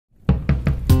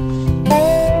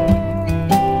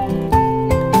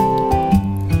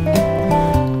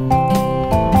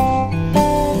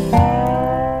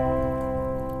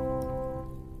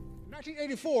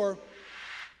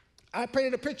I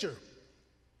painted a picture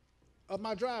of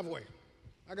my driveway.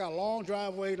 I got a long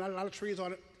driveway, not a lot of trees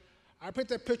on it. I painted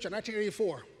that picture in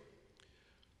 1984.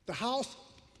 The house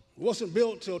wasn't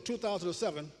built till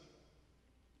 2007,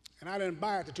 and I didn't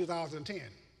buy it till 2010.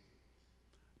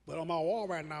 But on my wall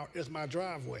right now is my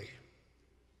driveway,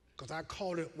 because I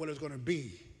called it what it's going to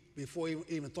be before you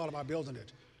even thought about building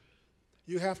it.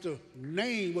 You have to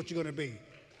name what you're going to be.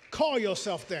 Call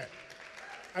yourself that.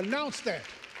 Announce that.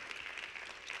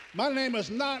 My name is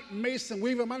not Mason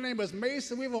Weaver. My name is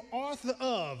Mason Weaver, author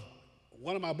of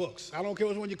one of my books. I don't care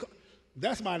which one you call.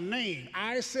 That's my name.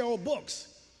 I sell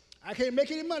books. I can't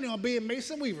make any money on being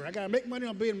Mason Weaver. I got to make money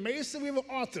on being Mason Weaver,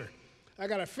 author. I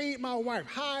got to feed my wife.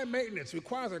 High maintenance.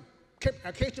 Requires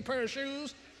a case of pair of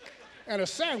shoes and a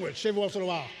sandwich every once in a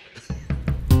while.